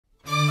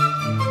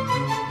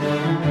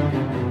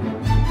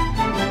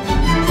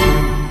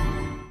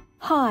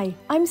Hi,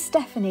 I'm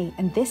Stephanie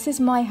and this is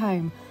my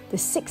home, the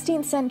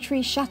 16th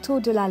century Chateau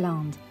de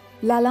Lalande.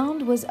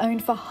 Lalande was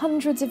owned for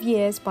hundreds of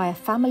years by a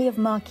family of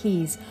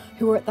marquises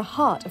who were at the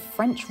heart of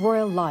French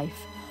royal life.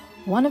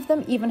 One of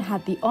them even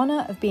had the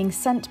honour of being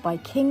sent by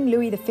King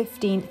Louis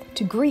XV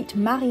to greet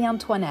Marie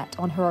Antoinette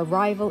on her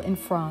arrival in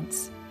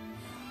France.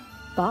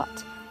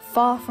 But,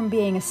 far from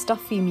being a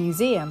stuffy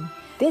museum,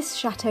 this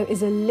chateau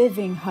is a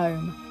living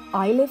home.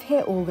 I live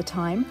here all the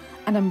time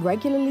and am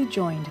regularly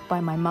joined by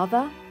my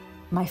mother,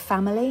 my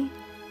family,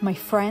 my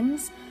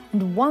friends,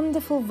 and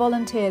wonderful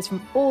volunteers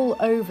from all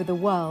over the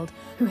world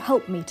who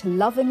help me to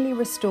lovingly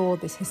restore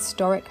this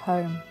historic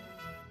home.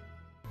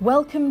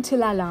 Welcome to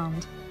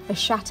Lalande, a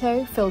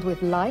chateau filled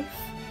with life,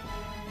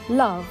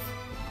 love,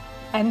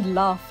 and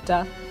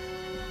laughter.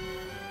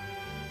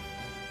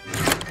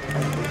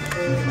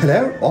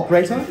 Hello,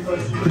 operator?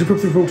 Could you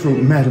put me through to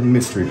Madame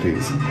Mystery,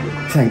 please?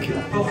 Thank you.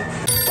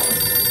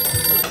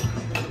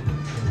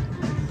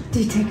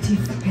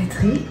 Detective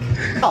Patrick?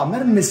 Ah,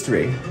 Madame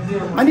Mystery.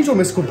 I need your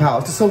mystical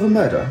powers to solve a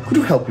murder. Could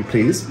you help me,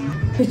 please?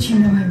 But you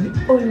know I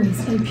will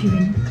always help you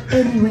in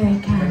any way I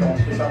can.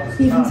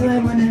 Even though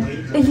I'm on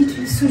a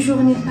little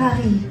sojourn in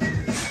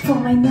Paris. For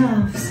my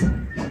nerves.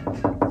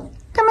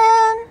 Come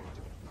in!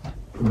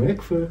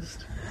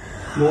 Breakfast.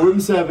 More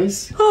room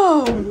service.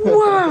 Oh,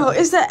 wow!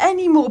 Is there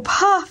any more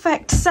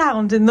perfect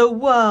sound in the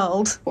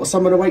world? What,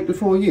 someone awake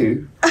before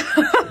you?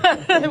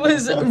 It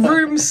was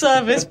room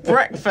service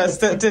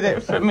breakfast that did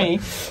it for me.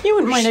 You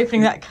wouldn't mind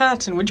opening that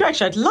curtain, would you?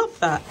 Actually, I'd love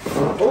that.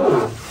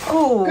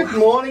 Oh. Good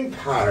morning,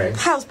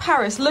 Paris. How's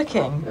Paris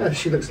looking?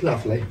 She looks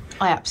lovely.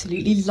 I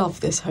absolutely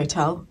love this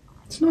hotel.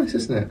 It's nice,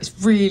 isn't it? It's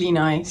really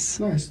nice.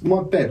 Nice.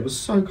 My bed was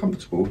so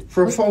comfortable.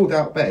 For a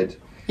fold-out bed.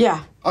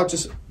 Yeah.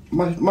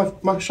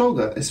 My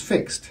shoulder is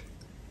fixed.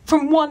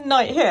 From one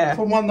night here?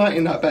 From one night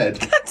in that bed.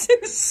 That's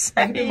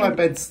insane. Maybe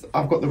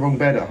I've got the wrong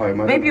bed at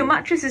home. Maybe your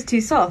mattress is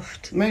too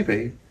soft.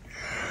 Maybe.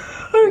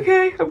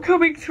 Okay, I'm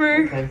coming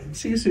through. Okay,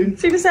 see you soon.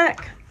 See you in a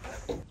sec.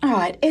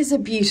 Alright, it is a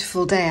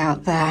beautiful day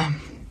out there.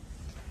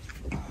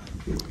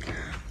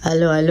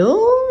 Hello,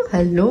 hello.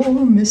 Hello,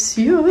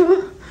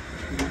 monsieur.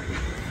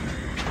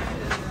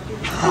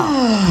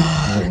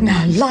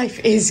 Now, life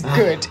is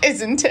good,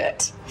 isn't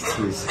it?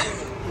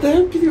 They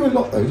don't give you a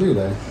lot though, do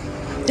they?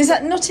 Is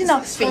that not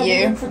enough for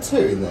you? For two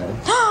in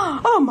there.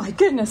 Oh my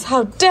goodness,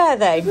 how dare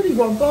they? There's only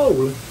one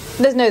bowl.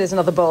 There's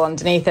another bowl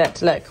underneath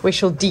it. Look, we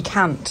shall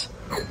decant.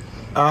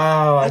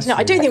 Oh, I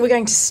don't think we're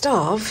going to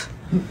starve.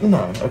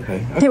 No, okay.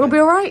 Think we'll be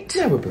alright?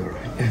 Yeah, we'll be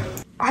alright, yeah.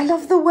 I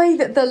love the way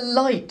that the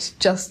light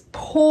just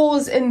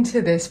pours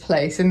into this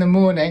place in the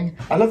morning.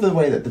 I love the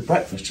way that the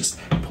breakfast just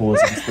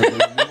pours into the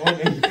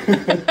morning.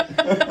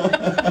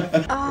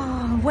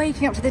 Oh,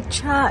 waking up to the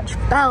church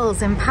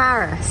bells in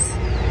Paris.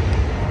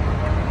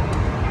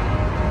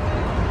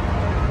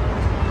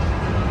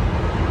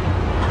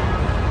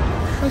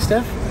 Hi,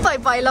 Steph.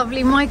 Bye-bye,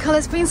 lovely Michael.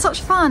 It's been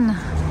such fun.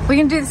 We're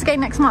going to do this again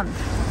next month.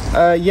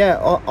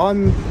 Yeah,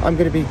 I'm going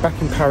to be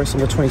back in Paris on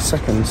the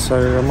 22nd,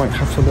 so I might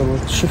have to little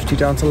shift you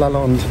down to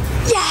Lalande.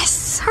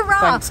 Yes!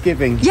 Hurrah!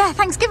 Thanksgiving. Yeah,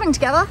 Thanksgiving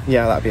together.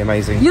 Yeah, that'd be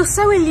amazing. You're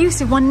so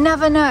elusive, one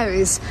never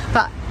knows.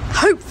 But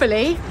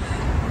hopefully,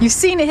 you've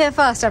seen it here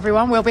first,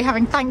 everyone. We'll be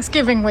having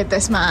Thanksgiving with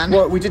this man.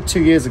 Well, we did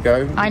 2 years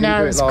ago. I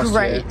know, it's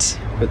great.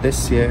 But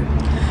this year...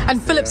 And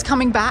Philip's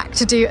coming back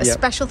to do a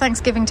special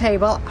Thanksgiving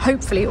table,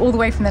 hopefully all the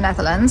way from the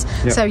Netherlands.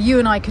 So you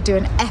and I could do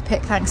an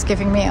epic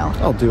Thanksgiving meal.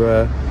 I'll do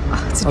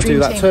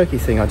that turkey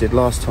thing I did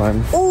last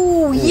time.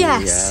 Oh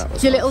yes, yeah,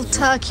 your little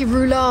turkey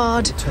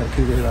roulade.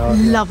 Turkey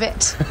roulade. Love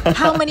it.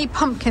 How many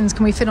pumpkins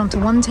can we fit onto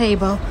one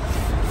table?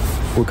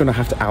 We're going to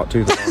have to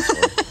outdo the last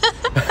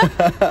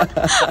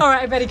one. All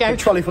right, I better go. A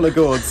trolley full of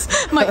gourds.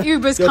 My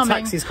Uber's Your coming.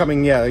 taxi's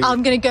coming, yeah.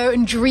 I'm going to go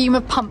and dream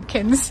of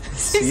pumpkins.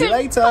 See you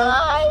later.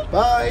 Bye.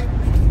 Bye.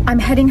 I'm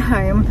heading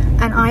home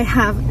and I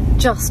have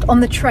just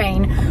on the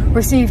train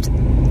received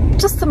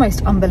just the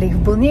most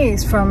unbelievable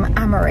news from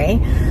Amory,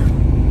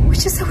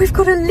 which is that we've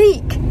got a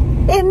leak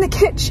in the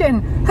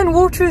kitchen and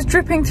water is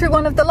dripping through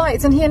one of the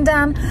lights, and he and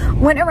Dan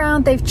went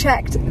around, they've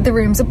checked the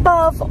rooms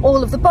above,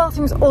 all of the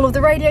bathrooms, all of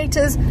the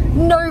radiators,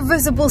 no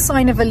visible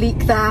sign of a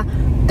leak there.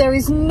 There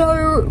is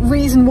no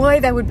reason why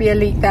there would be a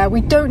leak there.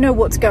 We don't know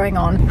what's going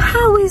on.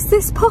 How is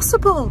this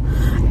possible?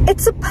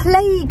 It's a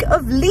plague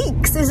of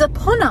leaks is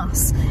upon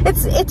us.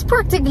 It's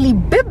practically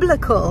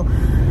biblical.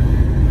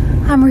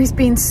 Amory's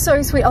been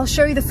so sweet. I'll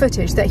show you the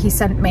footage that he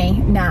sent me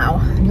now.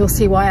 And you'll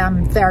see why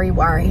I'm very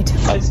worried.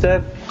 Hi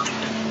Steph,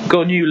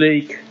 got a new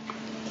leak.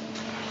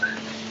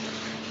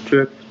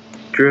 Drip,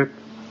 drip,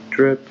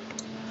 drip.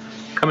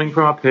 Coming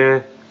from up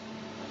here.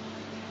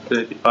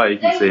 Oh, you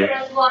can see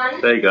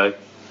it. There you go.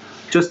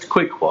 Just a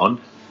quick one.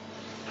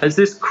 Has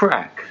this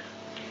crack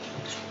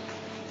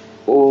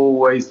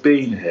always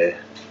been here?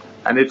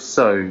 And if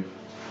so,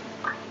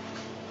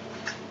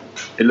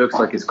 it looks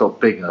like it's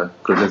got bigger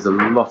because there's a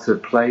lot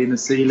of play in the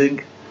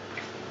ceiling.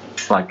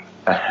 Like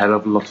a hell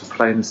of a lot of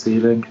play in the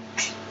ceiling.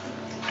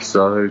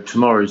 So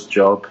tomorrow's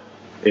job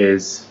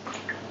is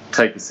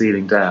take the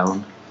ceiling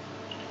down,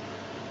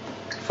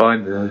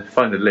 find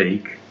the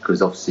leak,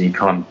 because obviously you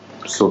can't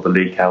sort the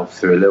leak out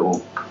through a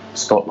little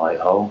spotlight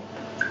hole.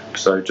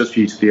 So just for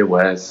you to be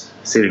aware,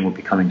 ceiling will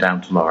be coming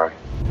down tomorrow.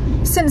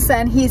 Since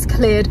then, he's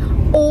cleared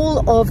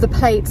all of the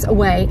plates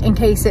away in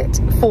case it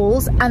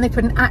falls, and they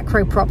put an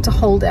acro prop to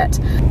hold it.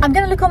 I'm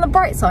going to look on the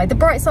bright side. The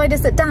bright side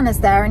is that Dana's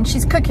there and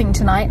she's cooking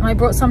tonight, and I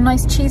brought some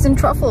nice cheese and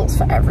truffles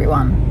for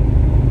everyone.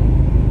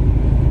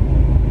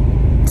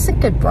 It's a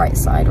good bright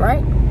side,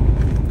 right?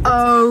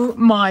 Oh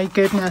my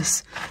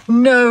goodness.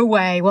 No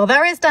way. Well,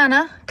 there is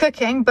Dana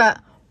cooking,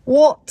 but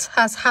what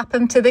has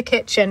happened to the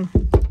kitchen?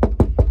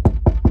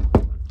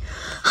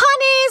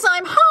 Honeys,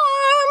 I'm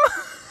home!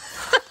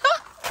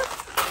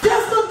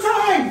 Just on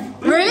time!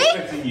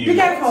 Really? Be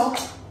careful.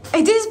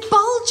 It is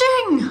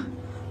bulging.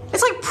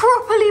 It's like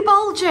properly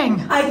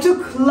bulging. I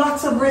took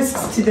lots of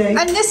risks today.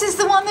 And this is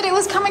the one that it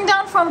was coming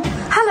down from.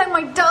 Hello,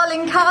 my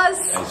darling cuz.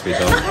 Hey,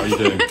 sweetheart, how are you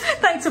doing?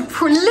 Thanks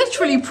for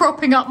literally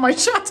propping up my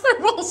chateau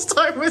whilst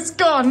I was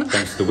gone.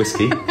 Thanks to the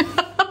whiskey.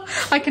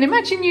 I can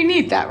imagine you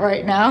need that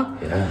right now.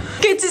 Yeah.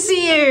 Good to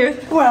see you.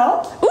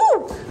 Well,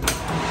 Ooh,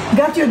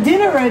 got your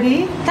dinner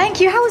ready.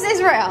 thank you. How was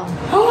Israel?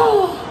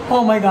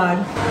 Oh my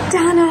God.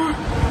 Dana,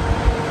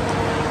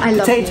 I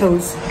love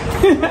Potatoes.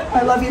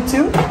 I love you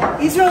too.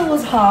 Israel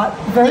was hot,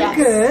 very Yes.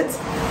 good,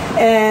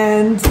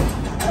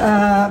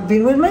 and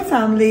been with my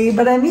family,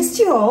 but I missed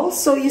you all.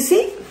 So you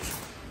see,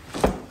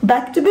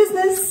 back to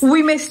business. you.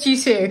 We missed you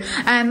too.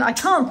 And I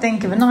can't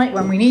think of a night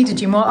when we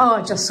needed you more. Oh,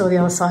 I just saw the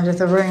other side of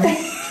the room.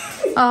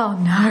 Oh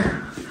no.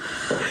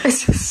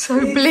 It's just so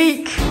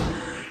bleak.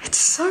 It's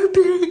so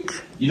bleak.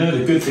 You know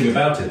the good thing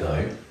about it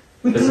though?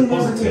 There's a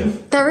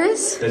positive. There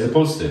is? There's a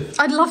positive.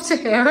 I'd love to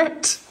hear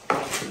it.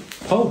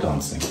 Pole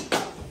dancing.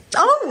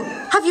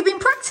 Oh, have you been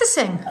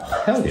practicing?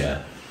 Hell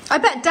yeah. I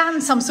bet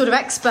Dan's some sort of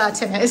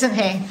expert in it, isn't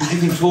he? You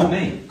can taught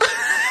me.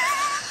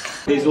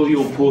 Here's all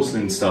your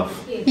porcelain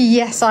stuff.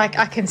 Yes, I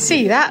can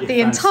see that.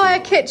 The entire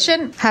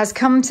kitchen has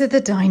come to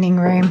the dining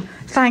room.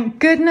 Thank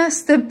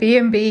goodness the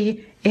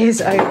B&B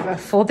is over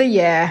for the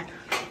year.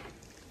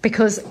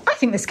 Because I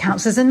think this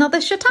counts as another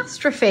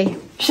Chatastrophe.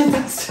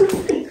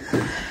 Chatastrophe.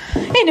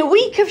 In a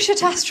week of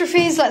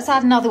Chatastrophes, let's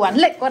add another one.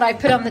 Look what I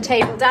put on the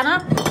table,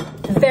 Dana.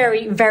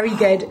 Very, very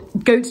good.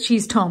 Goat's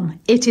cheese Tom.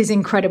 It is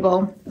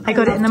incredible. I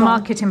got it in the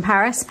market in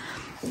Paris.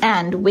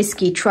 And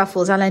whiskey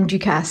truffles Alain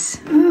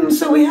Ducasse.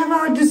 So we have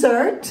our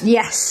dessert.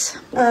 Yes.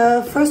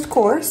 First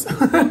course.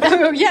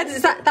 Oh, yeah,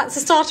 that's a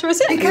starter,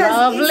 is it? Because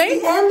Lovely.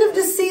 it's the end of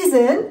the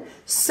season,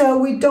 so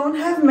we don't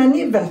have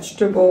many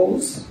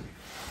vegetables.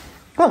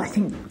 Well, I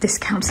think this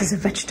counts as a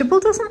vegetable,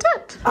 doesn't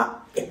it?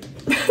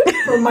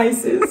 For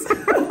mices.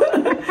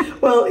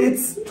 Well,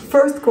 it's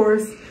first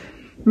course,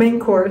 main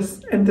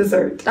course, and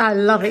dessert. I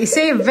love it. You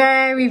see, a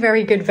very,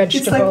 very good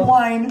vegetable. It's like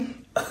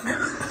wine.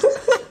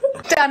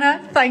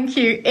 Dana, thank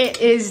you.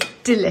 It is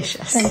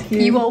delicious. Thank you.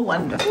 You are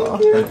wonderful.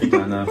 Thank you,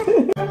 Dana.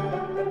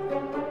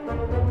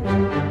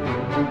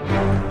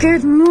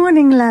 Good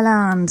morning,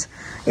 Lalande.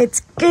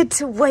 It's good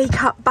to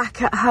wake up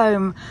back at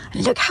home.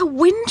 And look how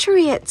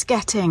wintry it's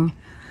getting.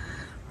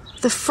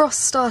 The frost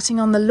starting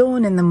on the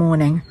lawn in the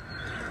morning.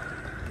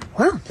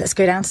 Well, let's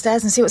go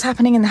downstairs and see what's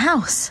happening in the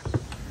house.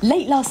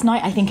 Late last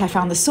night, I think I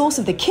found the source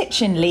of the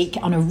kitchen leak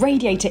on a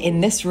radiator in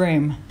this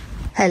room.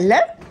 Hello?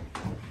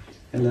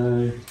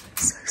 Hello.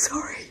 So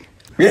sorry.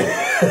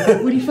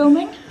 What are you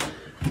filming?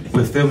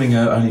 We're filming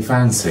an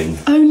OnlyFans scene.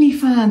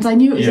 OnlyFans. I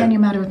knew it was Yeah. only a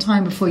matter of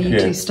time before you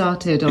two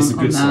started on, It's a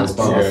good size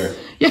bath.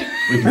 Yeah.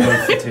 We can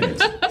both fit in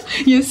it.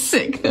 You're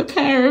sick, the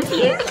pair of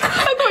you. I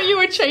thought you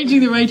were changing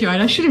the radio,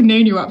 and I should have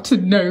known you were up to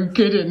no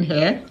good in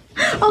here.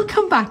 I'll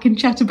come back and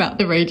chat about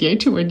the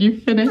radiator when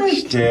you've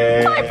finished.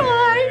 Okay.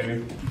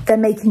 Bye-bye. They're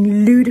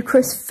making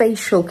ludicrous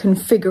facial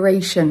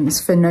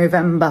configurations for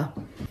November.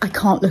 I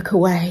can't look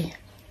away.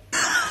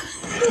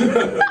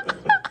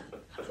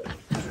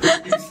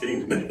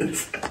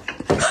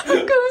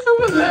 I'm gonna have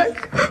a look.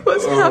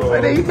 What's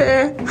happening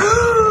here?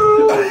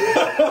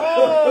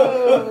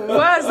 Oh,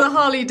 where's the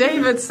Harley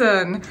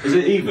Davidson? Is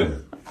it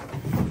even?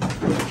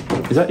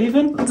 Is that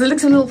even? It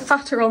looks a little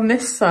fatter on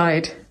this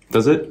side.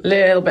 Does it?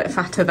 Little bit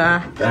fatter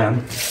there.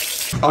 Dan.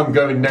 I'm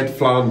going Ned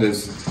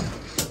Flanders.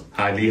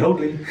 Highly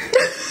holy.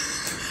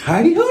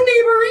 Howdy ho,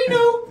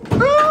 neighborino.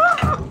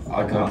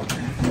 I can't.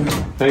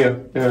 There you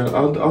go. Yeah,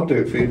 I'll do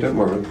it for you. Don't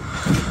worry.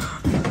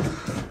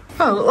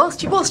 Oh,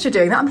 whilst you're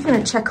doing that, I'm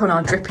going to check on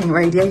our dripping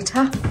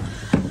radiator.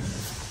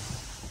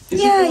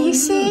 Yeah, you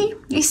see,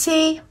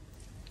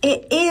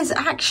 it is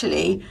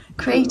actually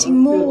creating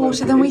more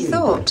water than we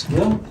thought.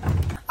 Yeah.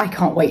 I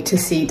can't wait to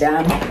see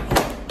Dan.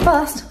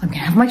 First, I'm going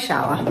to have my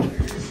shower.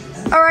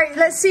 All right,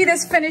 let's see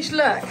this finished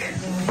look.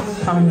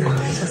 Oh no.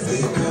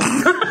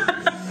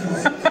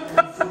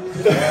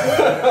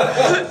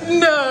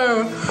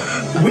 No.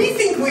 We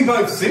think we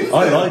both suit.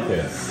 I like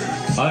it.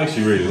 I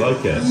actually really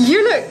like it.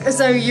 You look as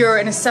though you're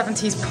in a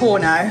 70s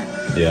porno.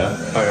 Yeah.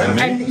 And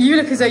me? And you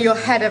look as though you're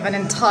head of an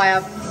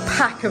entire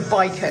pack of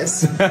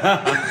bikers.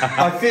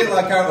 I feel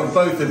like out of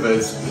both of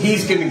us,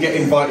 he's going to get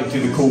invited to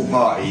the cool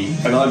party,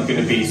 and I'm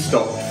going to be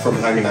stopped from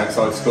hanging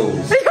outside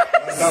schools.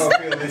 That's how I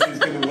feel this is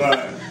going to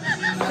work.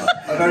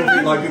 I don't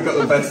feel like we've got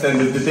the best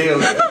end of the deal.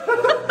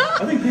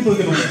 I think people are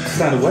going to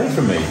stand away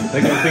from me.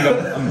 They're going to think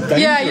I'm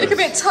dangerous. Yeah, you look a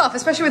bit tough,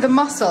 especially with the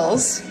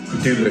muscles.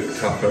 You do look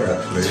tougher,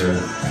 actually.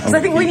 Yeah. So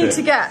I think we need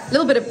to get a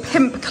little bit of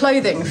pimp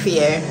clothing for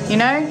you, you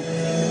know?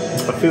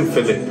 I feel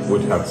Philip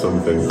would have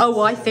something.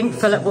 Oh, I think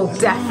Philip will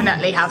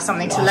definitely have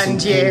something to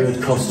lend you.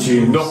 Good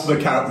costumes. Not the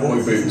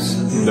cowboy boots.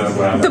 No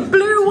way. The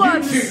blue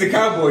ones. You choose the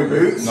cowboy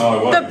boots. No,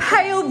 I won't. The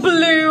pale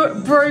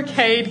blue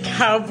brocade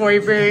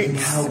cowboy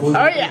boots. Cowboy,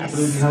 Oh yes.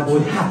 blue cowboy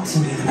hat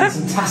and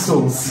some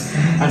tassels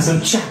and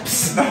some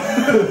chaps.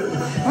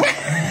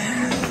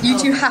 You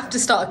two have to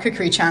start a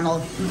cookery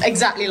channel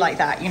exactly like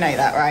that. You know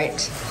that,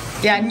 right?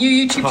 Yeah, new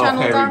YouTube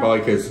channel. Half hairy Dan?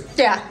 bikers.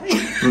 Yeah.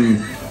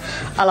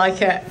 I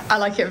like it. I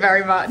like it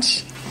very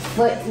much.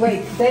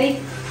 Wait, Betty,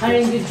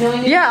 aren't you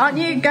joining? Yeah, aren't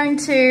you going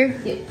to?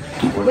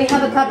 We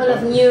have a couple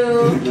of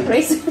new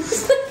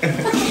races.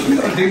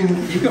 You've got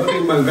to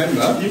do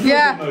Movember.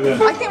 Yeah,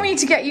 I think we need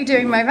to get you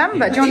doing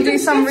Movember. Do you want to do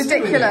some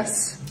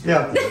ridiculous?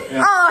 Yeah.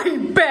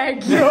 I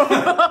beg your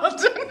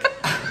pardon.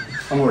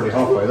 I'm already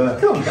halfway there.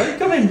 Come on, Dave,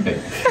 come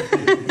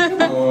in.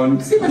 Come on,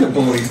 see where the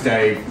boys,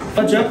 Dave.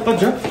 Budge up,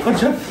 budge up,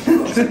 budge up.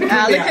 Look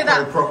at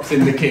that. Props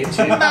in the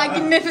kitchen.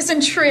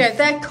 Magnificent trio.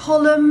 They're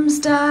columns,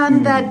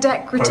 Dan. They're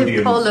decorative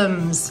Podiums.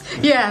 columns.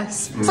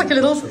 Yes, it's like a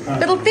little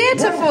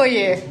theatre for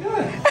you.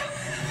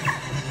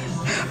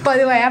 By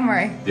the way,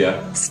 Amory.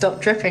 Yeah.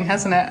 Stopped dripping,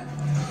 hasn't it?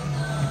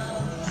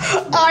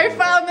 I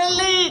found the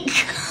leak.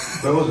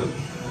 Where was it?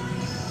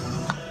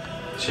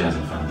 She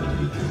hasn't found the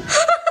leak.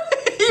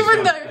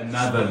 Even though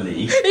Another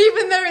leak.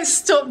 Even though it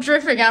stopped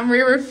dripping,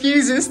 Amory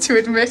refuses to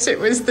admit it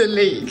was the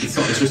leak. It's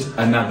not, it's just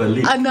another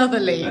leak. Another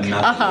leak.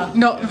 Another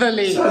Not the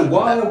leak. So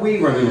why are we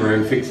running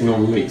around fixing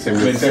on leaks and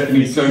we're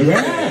definitely so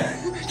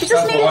You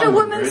just needed a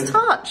woman's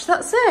touch,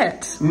 that's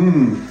it. So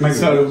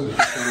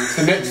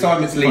next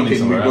time it's leaking, we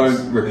somewhere else.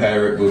 won't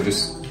repair it, we'll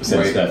just Same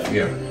wait. stuff.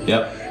 Yeah.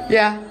 Yep.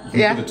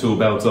 Yeah. Put the tool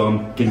belt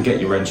on, can get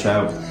your wrench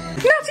out.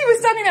 Natty was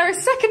standing there a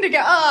second ago.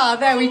 Ah,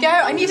 there we go.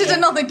 I needed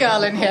another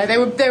girl in here. They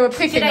were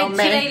picking on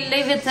me. Should I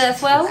leave it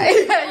as well?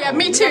 yeah,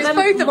 me too. It's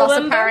both of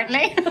us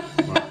apparently.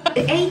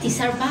 The 80s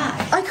are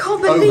back. I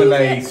can't believe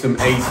Overlay it. some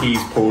 80s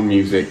porn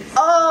music.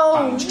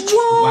 Oh,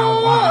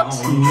 what?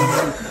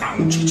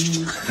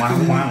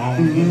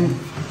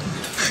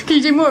 Can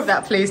you do more of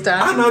that, please,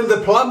 Dan? And I'm the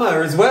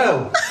plumber as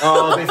well.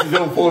 Oh, this is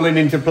all falling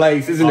into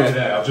place, isn't it?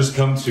 there, I've just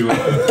come to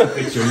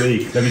fix your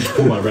leak. Let me just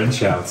pull my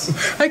wrench out.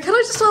 Can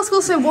I just ask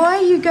also, why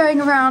are you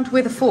going around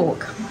with a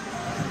fork?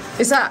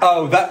 Is that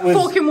that was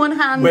fork in one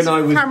hand, when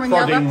I was camera in the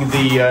prodding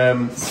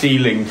other? the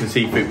ceiling to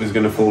see if it was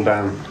going to fall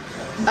down.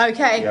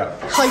 Okay, Yeah.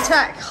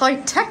 high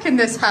tech in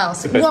this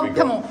house. The best we got.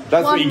 Come on.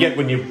 That's what you get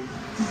when you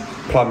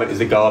plumber is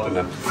a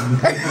gardener.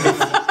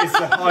 it's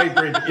a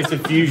hybrid. It's a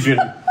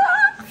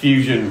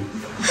fusion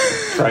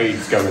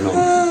trades going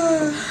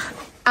on.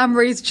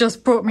 Amory's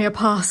just brought me a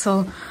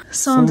parcel.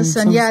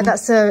 Sanderson, yeah,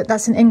 that's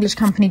an English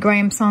company,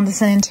 Graham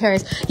Sanderson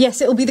Interiors.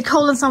 Yes, it will be the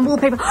Coal and Sun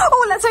wallpaper.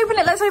 Oh, let's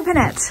open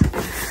it.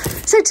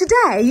 So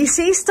today, you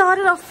see,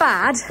 started off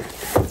bad.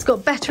 It's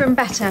got better and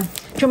better. Do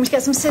you want me to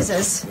get some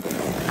scissors?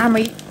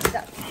 Amory,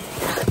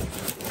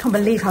 can't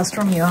believe how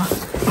strong you are.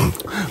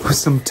 With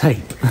some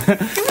tape.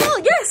 Well,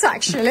 yes,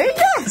 actually,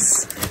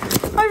 yes.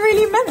 I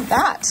really meant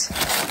that.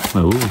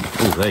 Oh,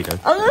 there you go.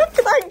 Oh, look,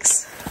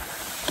 thanks.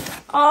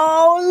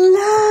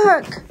 Oh,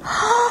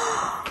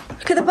 look.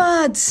 Look at the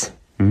birds.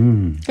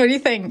 What do you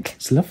think?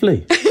 It's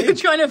lovely. You're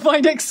trying to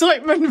find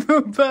excitement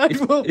for bird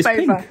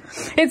wallpaper.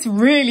 Pink. It's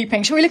really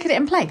pink. Shall we look at it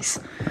in place?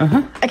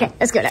 Okay,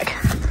 let's go look.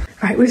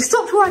 Right, we've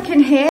stopped working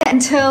here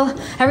until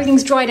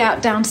everything's dried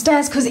out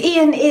downstairs because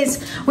Ian is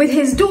with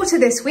his daughter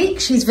this week.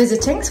 She's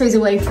visiting, so he's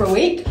away for a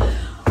week.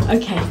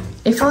 Okay,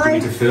 if I...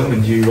 need to film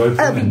and you open.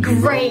 That'd be and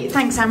you great. roll.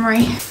 Thanks,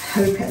 Amory.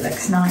 Hope it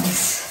looks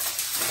nice.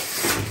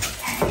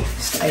 Okay,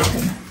 just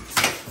open.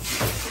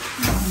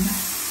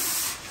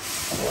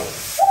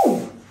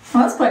 Oh,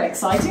 that's quite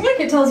exciting. Look,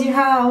 it tells you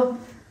how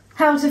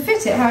to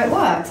fit it, how it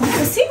works. I've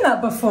never seen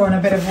that before on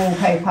a bit of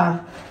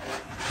wallpaper.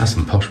 That's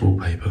some posh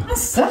wallpaper.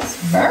 That's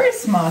very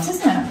smart,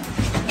 isn't it?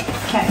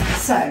 Okay,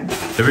 so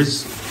There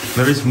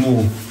is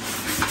more.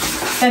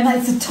 then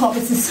that's the top.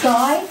 It's the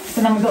sky.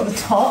 So then we've got the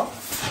top.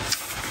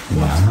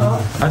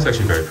 Wow. That's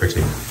actually very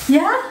pretty.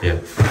 Yeah. Yeah.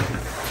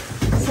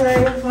 So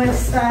if I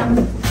stand,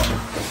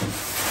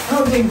 I'm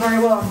not doing very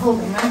well. I'm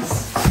holding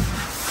this.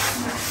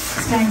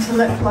 It's going to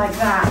look like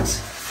that.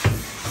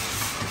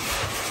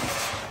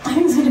 I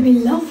think it's going to be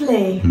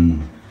lovely.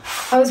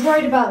 I was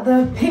worried about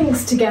the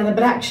pinks together,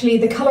 but actually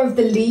the colour of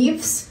the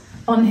leaves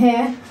on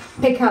here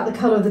pick out the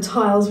colour of the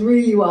tiles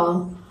really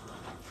well.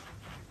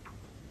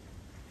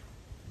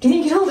 Do you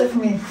think you could hold it for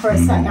me for a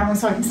sec, Aaron,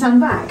 so I can stand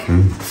back?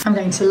 I'm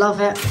going to love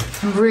it.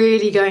 I'm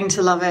really going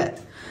to love it.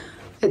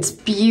 It's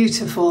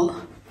beautiful.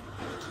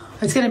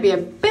 It's going to be a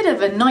bit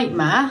of a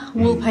nightmare,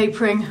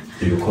 wallpapering.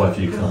 You've got quite a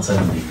few cuts,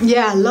 haven't you?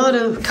 Yeah, a lot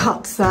of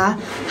cuts there.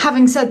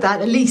 Having said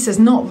that, at least there's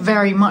not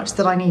very much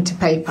that I need to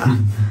paper.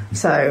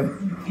 So,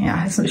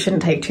 yeah, it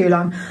shouldn't take too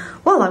long.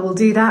 Well, I will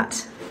do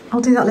that.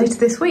 I'll do that later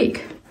this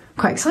week.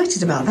 Quite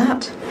excited about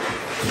that.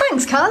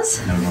 Thanks,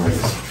 cuz. No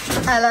worries.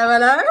 Hello,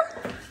 hello.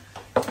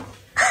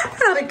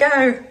 it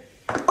go?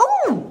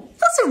 Oh,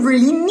 that's a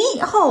really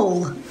neat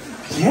hole.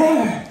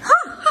 Yeah.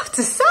 Huh, I have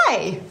to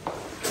say.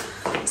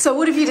 So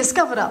what have you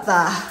discovered up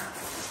there?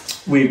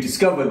 We've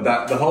discovered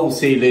that the whole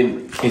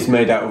ceiling is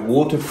made out of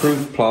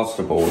waterproof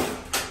plasterboard.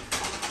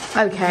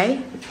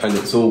 Okay. And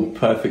it's all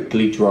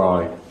perfectly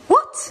dry.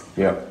 What?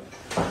 Yep.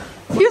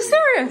 You're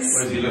serious?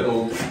 Where's your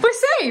little... We're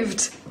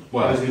saved.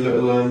 Where's your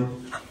little,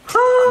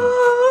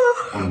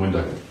 Ah. On the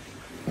window.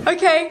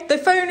 Okay, the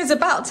phone is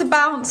about to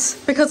bounce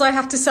because I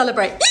have to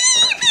celebrate.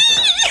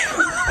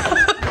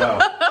 Wow.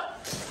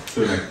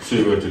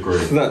 To a degree.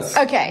 So that's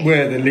Okay.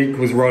 where the leak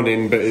was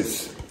running, but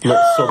it's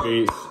not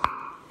soggy.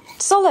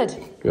 Solid.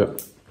 Yeah.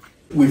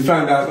 We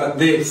found out that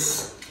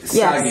this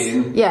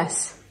sagging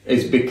Yes.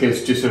 is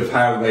because just of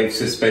how they've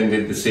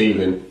suspended the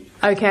ceiling.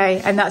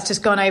 Okay, and that's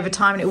just gone over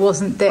time and it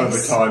wasn't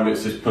this. Over time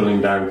it's just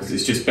pulling down because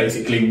it's just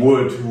basically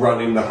wood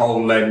running the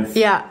whole length.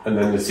 Yeah. And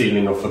then the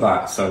ceiling off of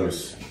that, so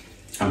it's...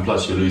 And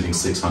plus you're losing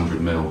 600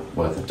 mil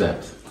worth of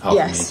depth. Half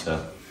Yes. a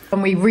metre.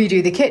 When we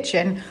redo the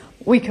kitchen,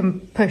 we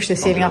can push the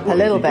ceiling up a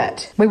little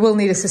bit. We will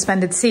need a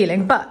suspended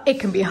ceiling, but it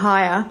can be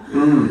higher.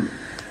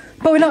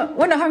 But we're not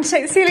having to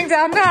take the ceiling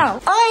down now.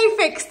 I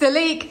fixed the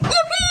leak.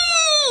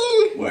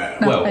 Yippee! Well,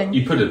 Nothing.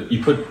 You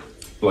put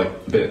like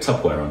a bit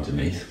of Tupperware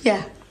underneath.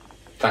 Yeah.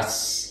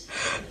 That's...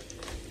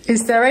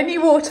 Is there any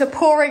water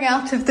pouring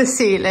out of the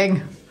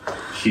ceiling?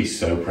 she's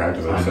so proud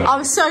of herself.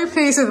 I'm so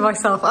pleased with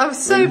myself. I'm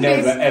so We're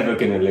pleased. never ever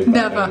going to live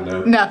that down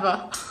now.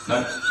 Never.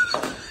 No.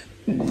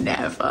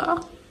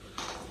 Never.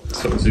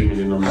 Stop zooming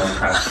in on my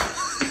pad.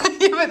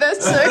 Yeah, but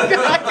that's so good.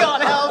 I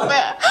can't help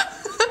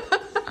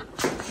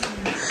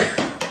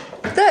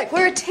it. Look,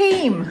 we're a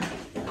team.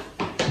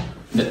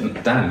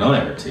 Dan and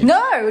I are a team.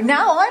 No,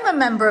 now I'm a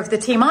member of the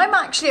team. I'm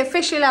actually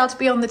officially allowed to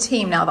be on the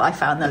team now that I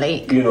found the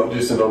leak. You're not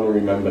just an honorary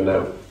member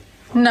now.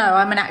 No,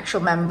 I'm an actual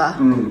member.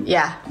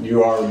 Yeah.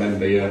 You are a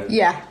member, yeah.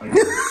 Yeah.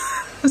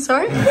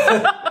 Sorry?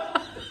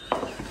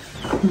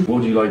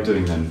 What do you like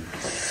doing then?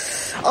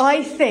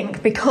 I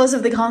think because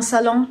of the Grand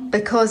Salon,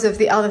 because of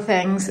the other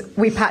things,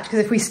 we patch, because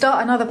if we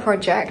start another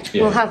project,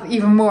 we'll have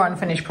even more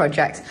unfinished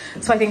projects.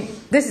 So I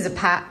think this is a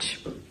patch.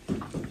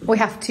 We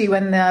have to,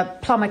 when the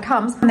plumber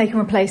comes, and they can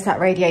replace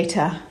that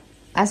radiator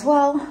as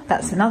well.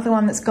 That's another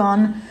one that's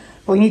gone.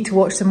 But we need to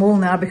watch them all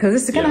now because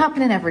this is going to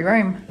happen in every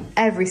room,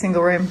 every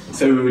single room.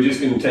 So we were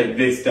just going to take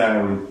this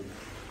down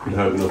and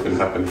hope nothing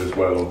happens as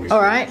well, obviously.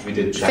 All right, We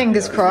did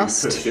fingers check,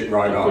 crossed. Push it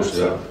right up. Push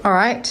it up. All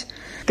right,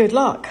 good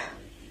luck.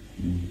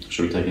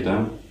 Should we take it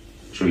down?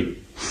 Should we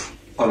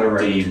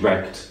Unerect.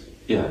 erect?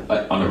 Yeah,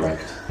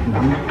 unerect.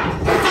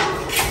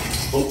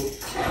 Oh.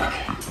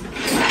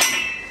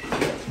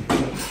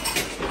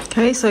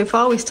 Okay, so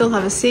far we still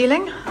have a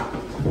ceiling.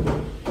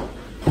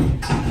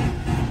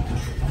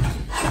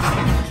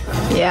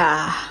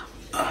 Yeah.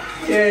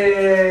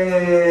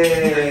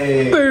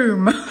 Yay!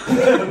 Boom.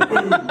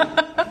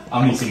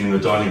 I'm eating in the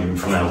dining room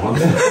from now on.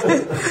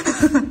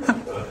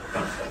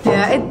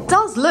 Yeah, it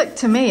does look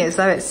to me as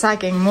though it's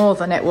sagging more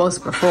than it was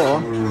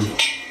before.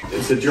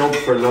 It's a job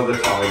for another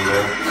time,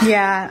 though.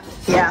 Yeah,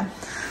 yeah.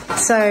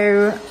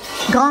 So,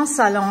 Grand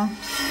Salon,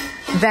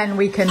 then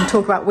we can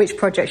talk about which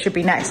project should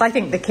be next. I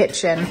think the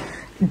kitchen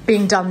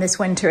being done this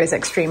winter is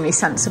extremely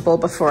sensible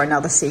before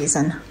another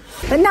season.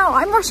 But now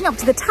I'm rushing up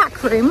to the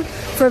tack room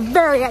for a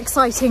very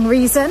exciting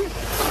reason,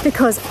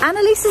 because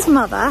Annalise's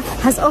mother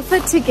has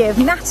offered to give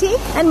Natty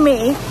and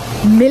me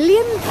 $1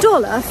 million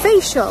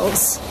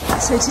facials.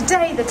 So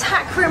today the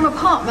tack room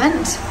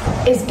apartment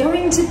is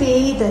going to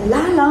be the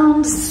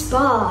Lalande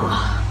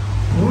Spa.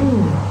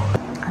 Ooh,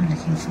 I'm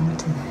looking forward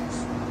to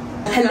this.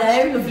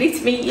 Hello, lovely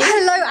to meet you.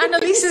 Hello,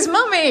 Annalise's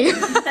mummy.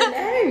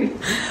 Hello.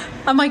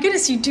 Oh my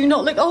goodness, you do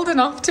not look old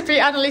enough to be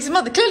Annalise's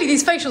mother. Clearly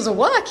these facials are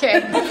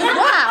working.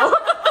 Wow.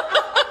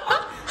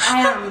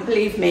 I am,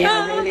 believe me,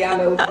 I really am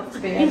old enough to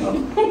be able.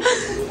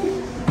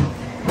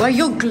 Well,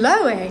 you're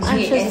glowing. I'm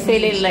just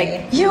feeling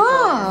like... You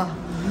are.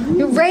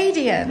 You're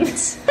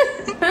radiant.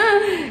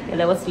 Yeah,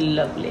 that was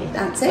lovely.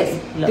 That's it.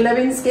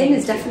 Glowing skin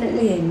is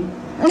definitely in.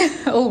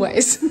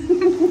 Always.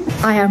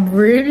 I am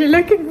really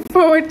looking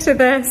forward to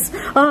this.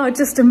 Oh,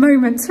 just a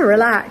moment to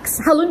relax.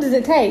 How long does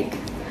it take?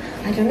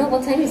 I don't know,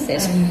 what time is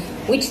it?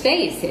 Which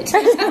day is it?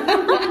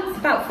 It's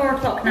about 4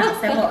 o'clock now,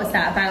 so what was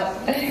that, about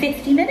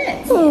 50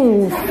 minutes?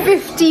 Oh,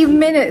 50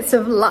 minutes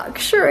of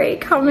luxury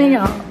coming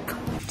up.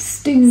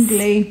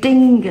 Stingly.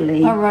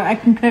 Dingly. All right, I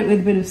can cope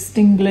with a bit of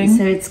stingling.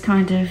 So it's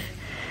kind of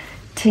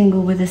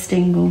tingle with a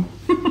stingle.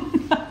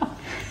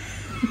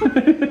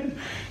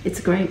 It's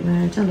a great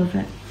word, I love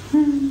it.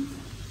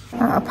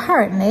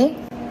 Apparently,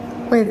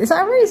 wait, is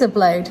that a razor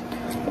blade?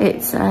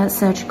 It's a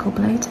surgical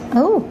blade.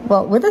 Oh,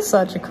 well, with a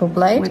surgical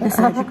blade. With a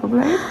surgical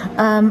blade.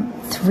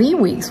 3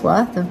 weeks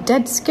worth of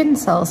dead skin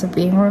cells are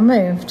being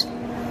removed.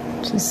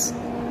 Which is,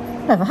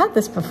 never had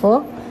this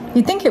before.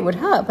 You'd think it would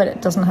hurt, but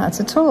it doesn't hurt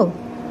at all.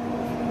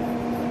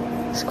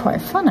 It's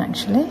quite fun,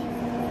 actually.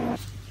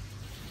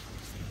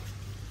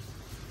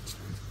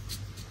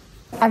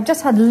 I've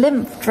just had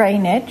lymph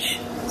drainage,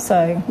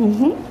 so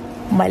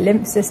my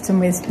lymph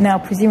system is now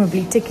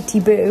presumably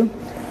tickety-boo.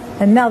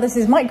 And now this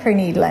is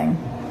microneedling.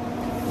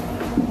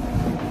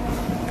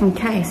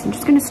 Okay, so I'm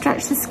just going to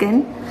stretch the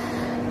skin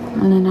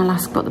and then I'll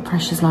ask what the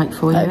pressure's like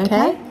for you,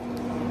 okay?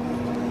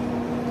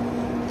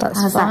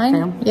 That's How's fine.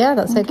 that feel? Yeah,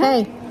 that's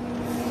okay.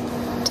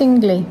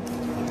 Tingly.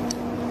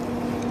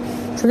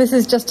 So this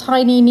is just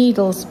tiny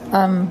needles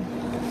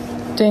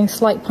doing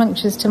slight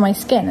punctures to my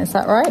skin, is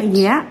that right?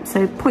 Yeah,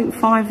 so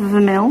 0.5 of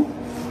a mil.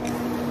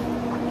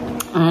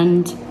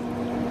 And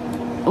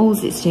all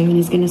it's doing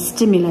is going to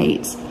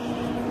stimulate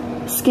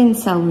skin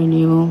cell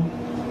renewal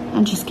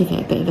and just give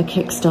it a bit of a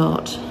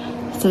kickstart.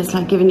 So it's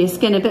like giving your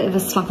skin a bit of a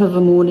slap of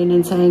a morning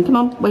and saying, come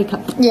on, wake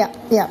up. Yeah,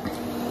 yeah.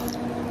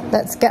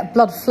 Let's get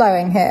blood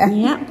flowing here.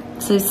 Yeah,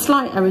 so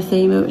slight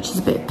erythema, which is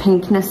a bit of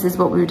pinkness, is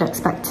what we would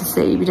expect to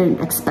see. We don't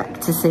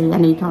expect to see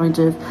any kind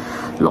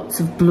of lots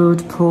of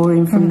blood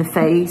pouring from the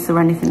face or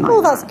anything like that.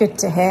 Oh, that's good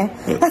to hear.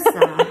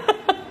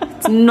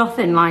 It's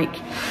nothing like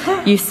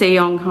you see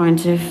on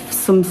kind of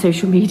some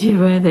social media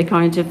where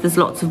there's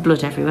lots of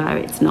blood everywhere.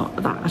 It's not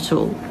that at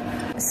all.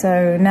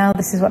 So now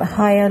this is what,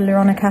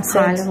 hyaluronic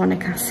acid?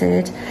 Hyaluronic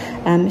acid.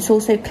 It's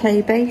also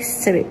clay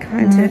based, so it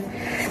kind of,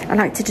 I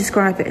like to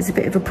describe it as a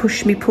bit of a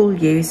push me pull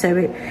you. So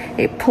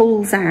it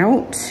pulls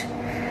out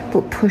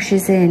but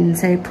pushes in,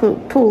 so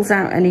pulls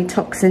out any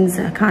toxins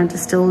that are kind of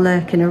still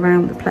lurking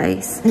around the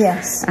place.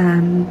 Yes.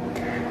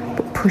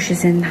 But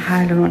pushes in the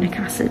hyaluronic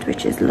acid,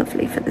 which is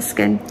lovely for the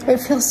skin. It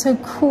feels so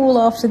cool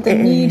after the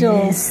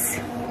needles. Is.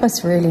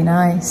 That's really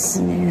nice.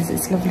 It is,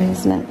 it's lovely,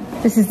 isn't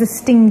it? This is the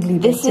stingly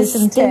bit, This is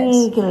isn't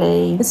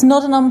stingly. it? It's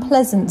not an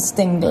unpleasant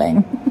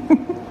stingling.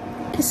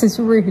 This is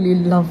really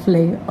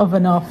lovely of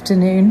an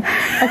afternoon.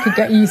 I could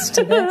get used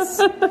to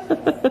this.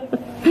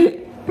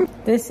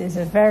 This is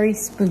a very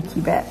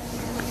spooky bit.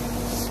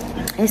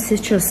 This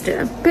is just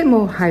a bit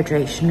more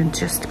hydration and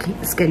just to keep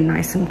the skin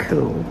nice and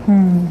cool.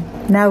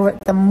 Now we're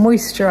at the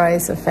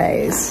moisturiser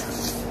phase.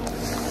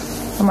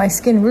 And my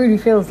skin really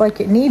feels like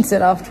it needs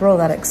it after all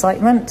that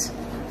excitement.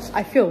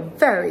 I feel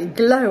very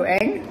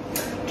glowing.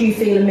 Do you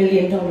feel $1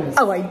 million?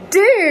 Oh, I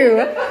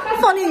do!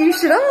 Funny you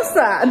should ask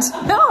that.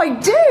 No, I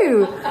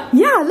do!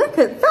 Yeah, look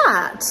at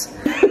that.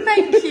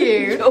 Thank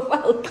you. You're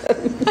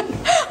welcome.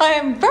 I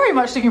am very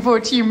much looking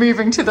forward to you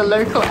moving to the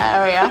local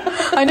area.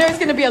 I know it's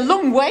going to be a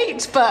long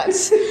wait, but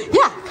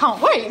yeah, can't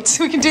wait.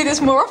 We can do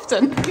this more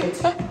often.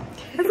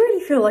 I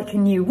really feel like a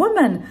new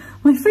woman.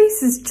 My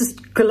face is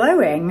just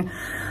glowing.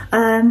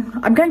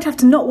 I'm going to have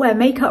to not wear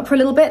makeup for a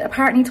little bit,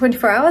 apparently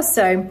 24 hours,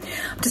 so I'm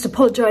just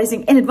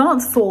apologising in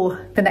advance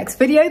for the next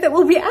video that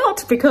will be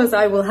out because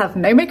I will have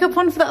no makeup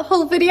on for that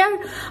whole video,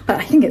 but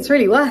I think it's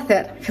really worth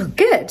it. I feel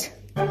good.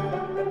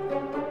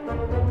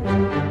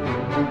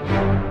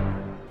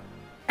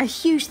 A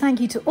huge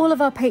thank you to all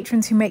of our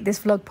patrons who make this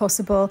vlog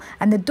possible,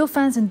 and the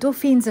Dauphins and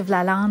Dauphines of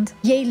Lalande,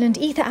 Yeland,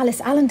 Ether, Alice,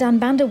 Alan, Dan,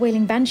 Banda,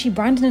 Wailing Banshee,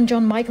 Brandon and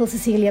John, Michael,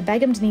 Cecilia,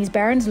 Begum, Denise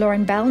Behrens,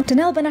 Lauren Bell,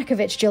 Danelle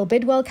Banakovic, Jill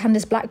Bidwell,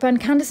 Candice Blackburn,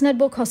 Candice Ned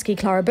Borkowski,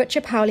 Clara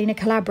Butcher, Paulina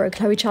Calabro,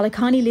 Chloe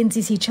Chalikani,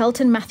 Lindsay C.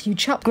 Chelton, Matthew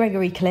Chupp,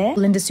 Gregory Clare,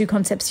 Linda Sue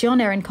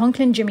Concepcion, Erin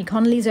Conklin, Jimmy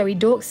Connolly, Zoe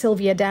Dork,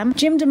 Sylvia Dem,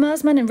 Jim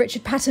Demersman and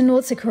Richard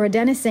Patternord, Sakura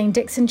Dennis, Zane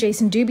Dixon,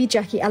 Jason Doobie,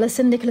 Jackie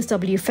Ellison, Nicholas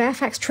W.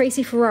 Fairfax,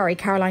 Tracy Ferrari,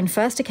 Caroline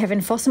Förster,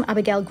 Kevin Fossum,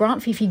 Abigail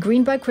Grant, Fifi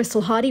Greenberg,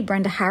 Crystal Hardy,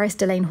 Brenda Harris,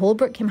 Delane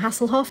Holbrook, Kim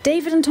Hasselhoff,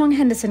 David and Tong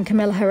Henderson,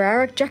 Camilla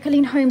Herrera,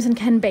 Jacqueline Holmes and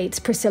Ken Bates,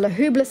 Priscilla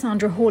Hubler,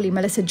 Sandra Hawley,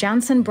 Melissa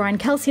Jansen, Brian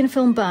Kelsey and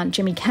Film Burnt,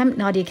 Jimmy Kemp,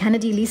 Nadia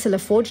Kennedy, Lisa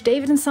LaForge,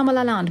 David and Summer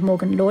Lalande,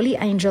 Morgan Lawley,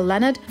 Angel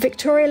Leonard,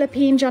 Victoria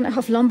Lapine, Janet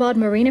Huff Lombard,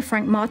 Marina,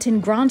 Frank Martin,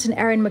 Grant and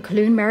Erin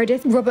McCloon,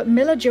 Meredith, Robert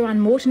Miller, Joanne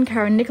Morton,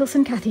 Karen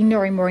Nicholson, Kathy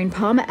Norrie, Maureen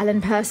Palmer, Ellen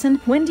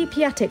Person, Wendy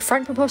Piatic,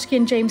 Frank Poposky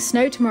and James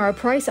Snow, Tamara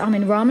Price,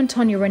 Armin Rahman,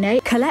 Tonya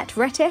Renee, Colette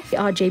Retiff,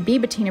 RJB,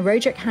 Bettina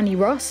Rojek, Hanny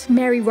Ross,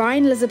 Mary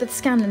Ryan, Elizabeth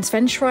Scanlon,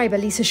 Sven Schreiber,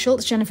 Lisa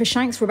Schultz, Jennifer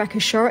Shanks, Rebecca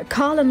Shorrock,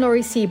 Carl and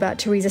Laurie Siebert,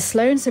 Teresa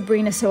Sloan,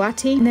 Sabrina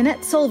Soati, Nanette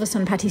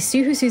Solverson, Patty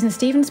Suhu, Susan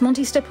Stevens,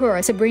 Monty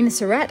Stapura, Sabrina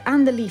Surrett,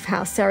 and The Leaf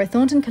House, Sarah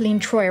Thornton, Colleen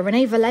Troyer,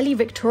 Renee Valelli,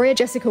 Victoria,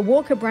 Jessica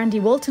Walker,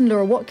 Brandy Walton,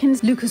 Laura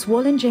Watkins, Lucas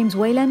Wallen, James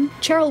Whalen,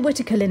 Cheryl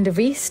Whitaker, Linda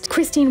Viest,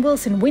 Christine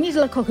Wilson, Winnie de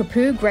la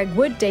Cockapoo, Greg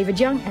Wood, David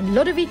Young, and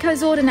Lodovico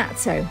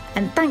Zordanazzo.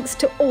 And thanks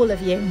to all of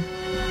you.